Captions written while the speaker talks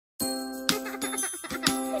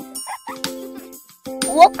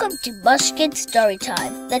Welcome to Munchkin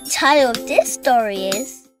Storytime. The title of this story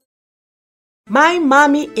is My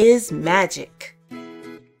Mommy is Magic.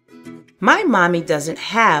 My mommy doesn't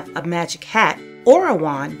have a magic hat or a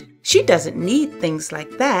wand. She doesn't need things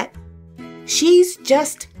like that. She's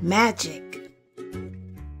just magic.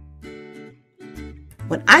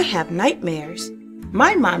 When I have nightmares,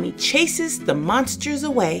 my mommy chases the monsters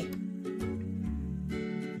away.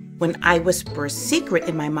 When I whisper a secret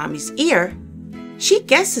in my mommy's ear, she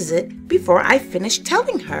guesses it before I finish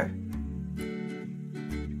telling her.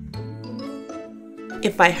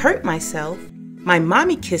 If I hurt myself, my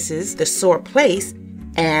mommy kisses the sore place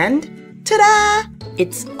and ta-da!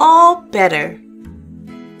 It's all better.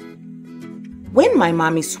 When my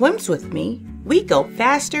mommy swims with me, we go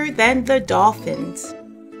faster than the dolphins.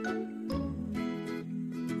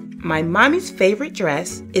 My mommy's favorite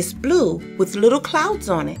dress is blue with little clouds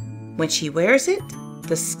on it. When she wears it,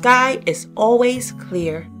 the sky is always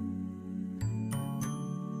clear.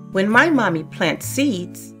 When my mommy plants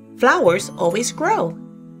seeds, flowers always grow.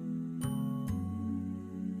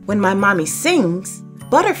 When my mommy sings,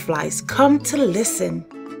 butterflies come to listen.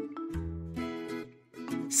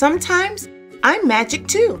 Sometimes I'm magic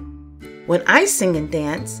too. When I sing and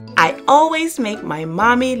dance, I always make my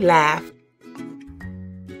mommy laugh.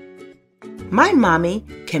 My mommy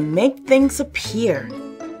can make things appear.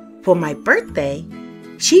 For my birthday,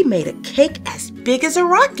 she made a cake as big as a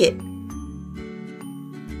rocket.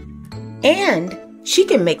 And she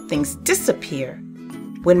can make things disappear.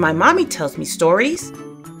 When my mommy tells me stories,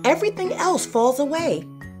 everything else falls away.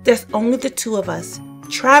 There's only the two of us,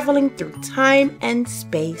 traveling through time and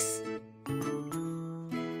space.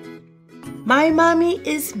 My mommy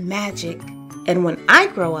is magic, and when I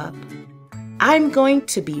grow up, I'm going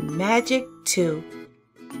to be magic too.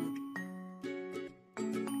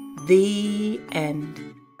 The end.